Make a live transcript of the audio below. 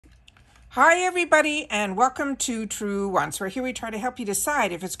Hi everybody and welcome to Truewants, where here we try to help you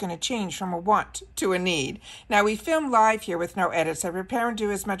decide if it's going to change from a want to a need. Now we film live here with no edits. I prepare and do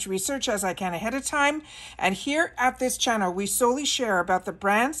as much research as I can ahead of time, and here at this channel we solely share about the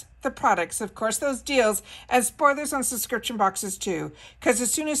brands, the products, of course those deals, and spoilers on subscription boxes too, because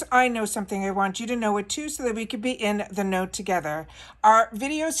as soon as I know something I want you to know it too, so that we can be in the know together. Our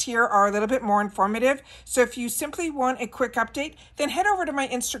videos here are a little bit more informative, so if you simply want a quick update, then head over to my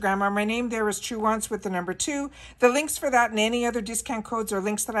Instagram. My name there is Truewants with the number 2. The links for that and any other discount codes or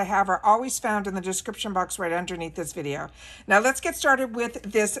links that I have are always found in the description box right underneath this video. Now let's get started with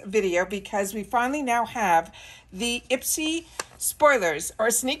this video, because we finally now have the IPSY spoilers or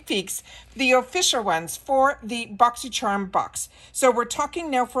sneak peeks, the official ones for the Boxycharm box. So we're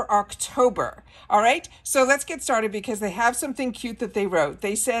talking now for October. All right, so let's get started because they have something cute that they wrote.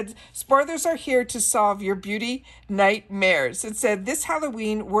 They said, spoilers are here to solve your beauty nightmares. It said, this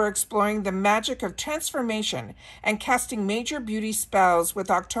Halloween, we're exploring the magic of transformation and casting major beauty spells with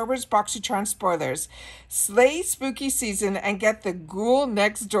October's Boxycharm spoilers. Slay spooky season and get the ghoul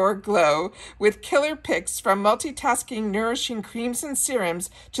next door glow with killer picks from multitasking, nourishing creams and serums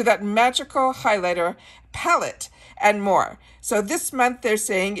to that magical highlighter palette and more. So this month they're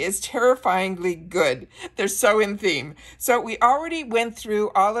saying is terrifyingly good. They're so in theme. So we already went through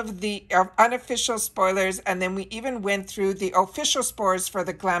all of the unofficial spoilers, and then we even went through the official spoilers for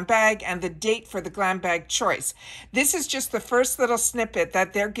the glam bag and the date for the glam bag choice. This is just the first little snippet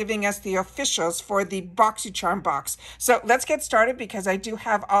that they're giving us the officials for the Boxycharm box. So let's get started because I do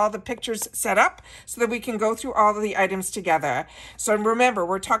have all the pictures set up so that we can go through all of the items together. So remember,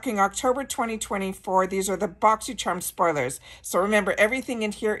 we're talking October 2024. These are the Boxycharm spoilers. So remember, everything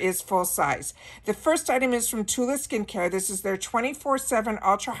in here is full size. The first item is from Tula Skincare. This is their 24/7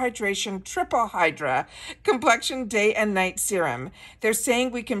 Ultra Hydration Triple Hydra Complexion Day and Night Serum. They're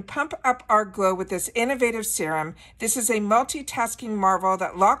saying we can pump up our glow with this innovative serum. This is a multitasking marvel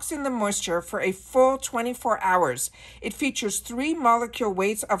that locks in the moisture for a full 24 hours. It features 3 molecule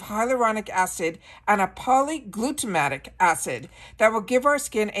weights of hyaluronic acid and a polyglutamatic acid that will give our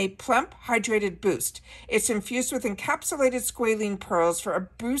skin a plump, hydrated boost. It's infused with encapsulated squalene pearls for a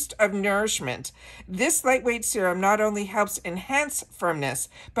boost of nourishment. This lightweight serum not only helps enhance firmness,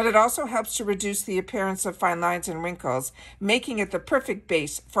 but it also helps to reduce the appearance of fine lines and wrinkles, making it the perfect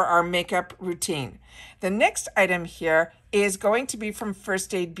base for our makeup routine. The next item here is going to be from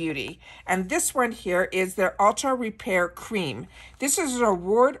First Aid Beauty, and this one here is their Ultra Repair Cream. This is an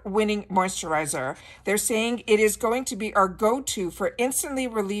award-winning moisturizer. They're saying it is going to be our go-to for instantly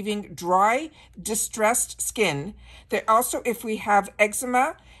relieving dry, distressed skin. They also, if we have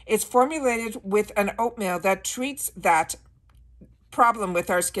eczema, it's formulated with an oatmeal that treats that problem with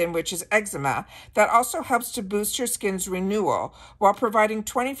our skin, which is eczema, that also helps to boost your skin's renewal while providing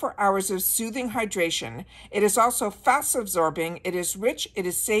 24 hours of soothing hydration. It is also fast absorbing, it is rich, it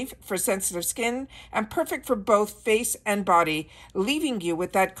is safe for sensitive skin, and perfect for both face and body, leaving you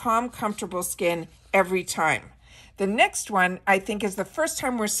with that calm, comfortable skin every time. The next one, I think, is the first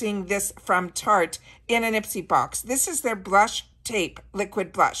time we're seeing this from Tarte in an IPSY box. This is their Blush Tape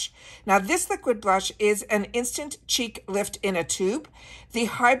liquid blush. Now this liquid blush is an instant cheek lift in a tube. The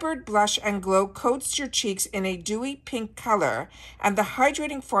hybrid blush and glow coats your cheeks in a dewy pink color, and the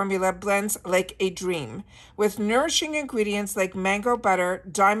hydrating formula blends like a dream. With nourishing ingredients like mango butter,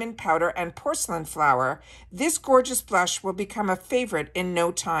 diamond powder, and porcelain flower, this gorgeous blush will become a favorite in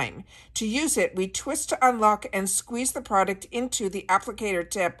no time. To use it, we twist to unlock and squeeze the product into the applicator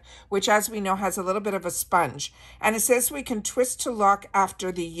tip, which as we know has a little bit of a sponge, and it says we can twist to lock after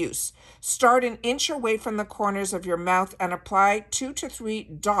the use. Start an inch away from the corners of your mouth and apply 2 to 3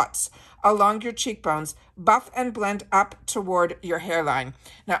 dots along your cheekbones. Buff and blend up toward your hairline.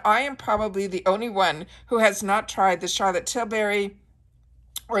 Now, I am probably the only one who has not tried the Charlotte Tilbury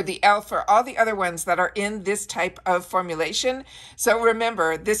or the e.l.f. or all the other ones that are in this type of formulation. So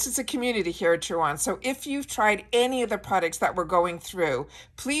remember, this is a community here at Truewants. So if you've tried any of the products that we're going through,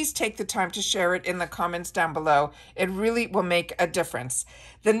 please take the time to share it in the comments down below. It really will make a difference.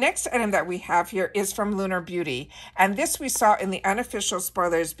 The next item that we have here is from Lunar Beauty, and this we saw in the unofficial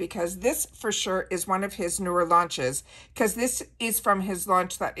spoilers because this for sure is one of his newer launches, because this is from his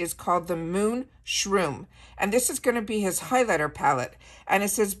launch that is called the Moon Shroom, and this is going to be his highlighter palette, and it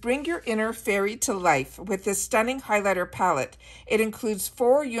says bring your inner fairy to life with this stunning highlighter palette. It includes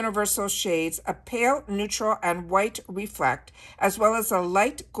 4 universal shades, a pale, neutral, and white reflect, as well as a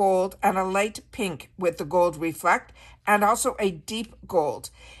light gold and a light pink with the gold reflect, and also a deep gold.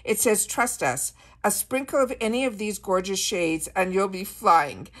 It says, trust us. A sprinkle of any of these gorgeous shades and you'll be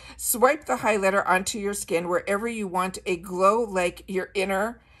flying. Swipe the highlighter onto your skin wherever you want a glow like your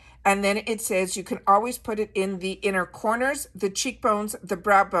inner And then it says you can always put it in the inner corners, the cheekbones, the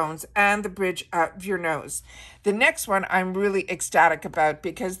brow bones, and the bridge of your nose. The next one I'm really ecstatic about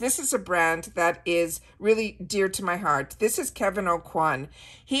because this is a brand that is really dear to my heart. This is Kevin O'Quan.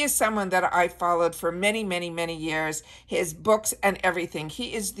 He is someone that I followed for many, many, many years. His books and everything.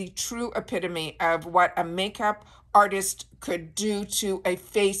 He is the true epitome of what a makeup artist could do to a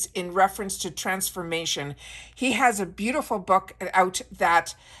face in reference to transformation. He has a beautiful book out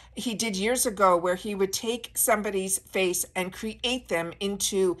that he did years ago where he would take somebody's face and create them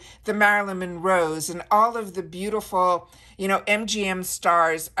into the Marilyn Monroes and all of the beautiful, MGM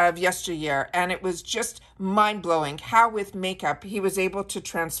stars of yesteryear. And it was just mind-blowing how with makeup he was able to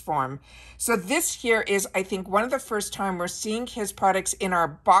transform. So this here is, I think, one of the first time we're seeing his products in our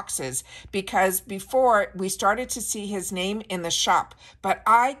boxes, because before we started to see his name in the shop, but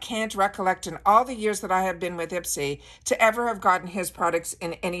I can't recollect in all the years that I have been with IPSY to ever have gotten his products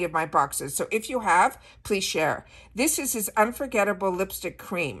in any of my boxes. So if you have, please share. This is his Unforgettable Lipstick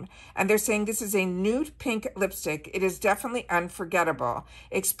Cream, and they're saying this is a nude pink lipstick. It is definitely unforgettable.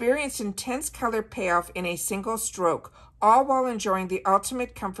 Experience intense color payoff in a single stroke, all while enjoying the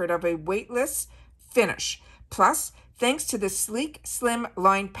ultimate comfort of a weightless finish. Plus, thanks to the sleek, slim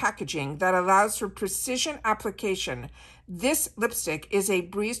line packaging that allows for precision application, this lipstick is a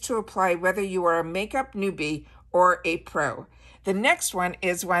breeze to apply whether you are a makeup newbie or a pro. The next one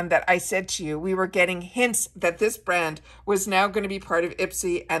is one that I said to you, we were getting hints that this brand was now going to be part of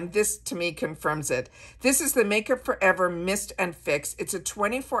IPSY, and this to me confirms it. This is the Makeup Forever Mist and Fix. It's a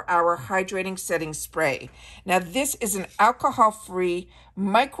 24-hour hydrating setting spray. Now this is an alcohol-free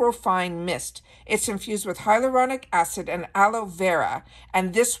microfine mist. It's infused with hyaluronic acid and aloe vera,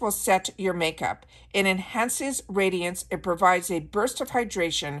 and this will set your makeup. It enhances radiance. It provides a burst of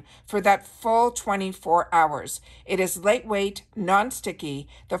hydration for that full 24 hours. It is lightweight, non-sticky.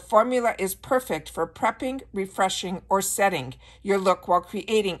 The formula is perfect for prepping, refreshing, or setting your look while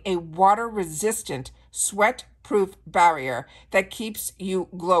creating a water-resistant, sweat-proof barrier that keeps you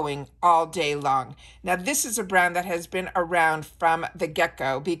glowing all day long. Now, this is a brand that has been around from the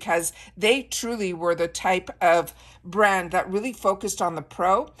get-go because they truly were the type of brand that really focused on the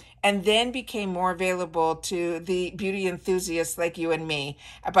pro and then became more available to the beauty enthusiasts like you and me.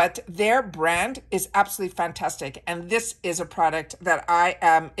 But their brand is absolutely fantastic. And this is a product that I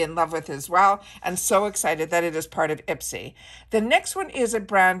am in love with as well, and so excited that it is part of IPSY. The next one is a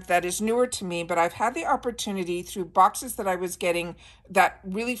brand that is newer to me, but I've had the opportunity through boxes that I was getting that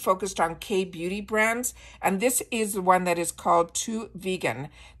really focused on K-beauty brands. And this is the one that is called Too Vegan.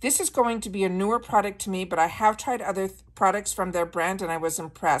 This is going to be a newer product to me, but I have tried other products from their brand and I was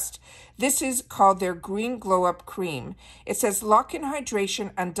impressed. This is called their Green Glow Up Cream. It says lock in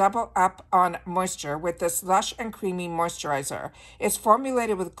hydration and double up on moisture with this lush and creamy moisturizer. It's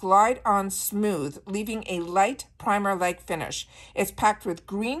formulated with Glide On Smooth, leaving a light primer-like finish. It's packed with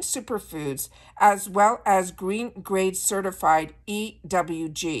green superfoods as well as green grade certified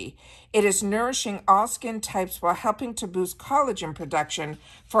EWG. It is nourishing all skin types while helping to boost collagen production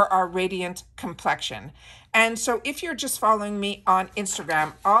for our radiant complexion. And so if you're just following me on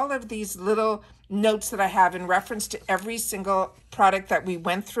Instagram, all of these little notes that I have in reference to every single product that we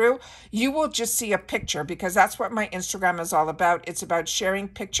went through, you will just see a picture because that's what my Instagram is all about. It's about sharing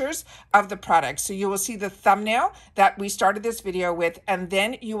pictures of the product. So you will see the thumbnail that we started this video with, and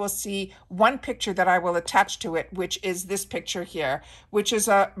then you will see one picture that I will attach to it, which is this picture here, which is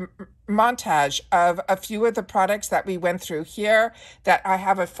a montage of a few of the products that we went through here, that I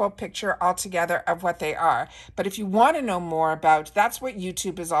have a full picture altogether of what they are. But if you want to know more about, that's what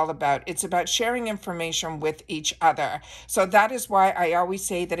YouTube is all about. It's about sharing information with each other. So that is why I always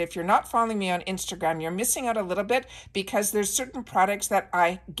say that if you're not following me on Instagram, you're missing out a little bit, because there's certain products that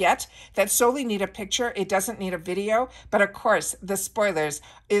I get that solely need a picture. It doesn't need a video. But of course, the spoilers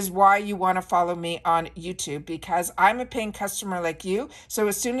is why you want to follow me on YouTube, because I'm a paying customer like you. So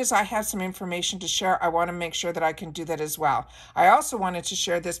as soon as I have some information to share, I want to make sure that I can do that as well. I also wanted to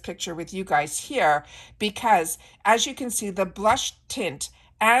share this picture with you guys here because, as you can see, the blush tint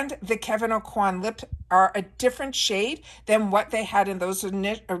and the Kevin O'Quan lip are a different shade than what they had in those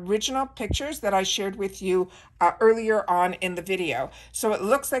original pictures that I shared with you earlier on in the video. So it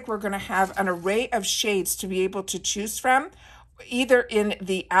looks like we're going to have an array of shades to be able to choose from, either in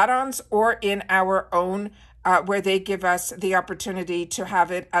the add-ons or in our own where they give us the opportunity to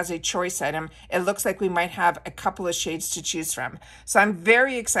have it as a choice item. It looks like we might have a couple of shades to choose from. So I'm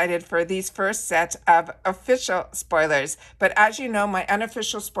very excited for these first set of official spoilers. But as you know, my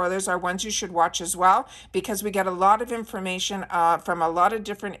unofficial spoilers are ones you should watch as well, because we get a lot of information from a lot of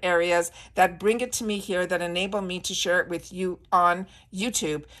different areas that bring it to me here, that enable me to share it with you on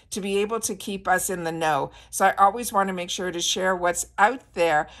YouTube, to be able to keep us in the know. So I always want to make sure to share what's out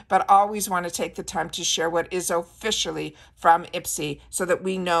there, but always want to take the time to share what is officially from IPSY, so that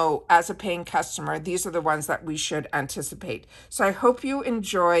we know as a paying customer, these are the ones that we should anticipate. So I hope you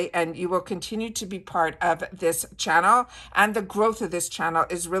enjoy, and you will continue to be part of this channel. And the growth of this channel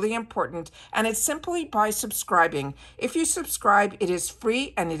is really important, and it's simply by subscribing. If you subscribe, it is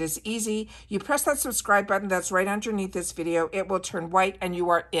free and it is easy. You press that subscribe button that's right underneath this video. It will turn white and you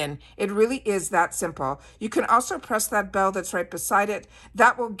are in. It really is that simple. You can also press that bell that's right beside it.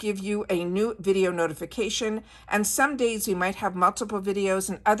 That will give you a new video notification. And some days we might have multiple videos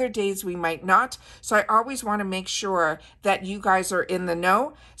and other days we might not. So I always want to make sure that you guys are in the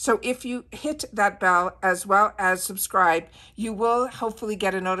know. So if you hit that bell as well as subscribe, you will hopefully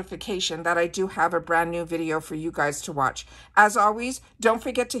get a notification that I do have a brand new video for you guys to watch. As always, don't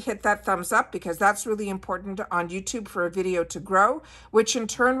forget to hit that thumbs up, because that's really important on YouTube for a video to grow, which in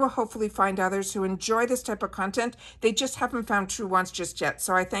turn will hopefully find others who enjoy this type of content. They just haven't found Truewants just yet.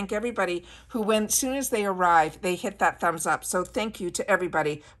 So I thank everybody who, as soon as they arrive, they hit that thumbs up. So thank you to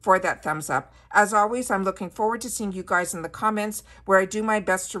everybody for that thumbs up. As always, I'm looking forward to seeing you guys in the comments, where I do my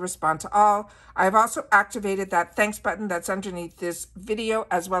best to respond to all. I've also activated that thanks button that's underneath this video,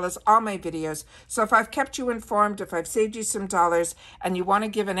 as well as all my videos. So if I've kept you informed, if I've saved you some dollars and you want to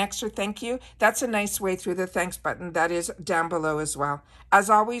give an extra thank you, that's a nice way through the thanks button that is down below as well. As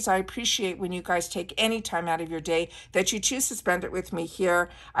always, I appreciate when you guys take any time out of your day that you choose to spend it with me here.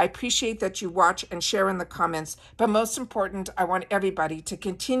 I appreciate that you watch and share in the comments. But most important, I want everybody to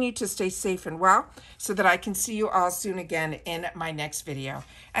continue to stay safe and well, so that I can see you all soon again in my next video.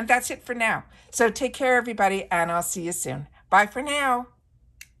 And that's it for now. So take care, everybody, and I'll see you soon. Bye for now.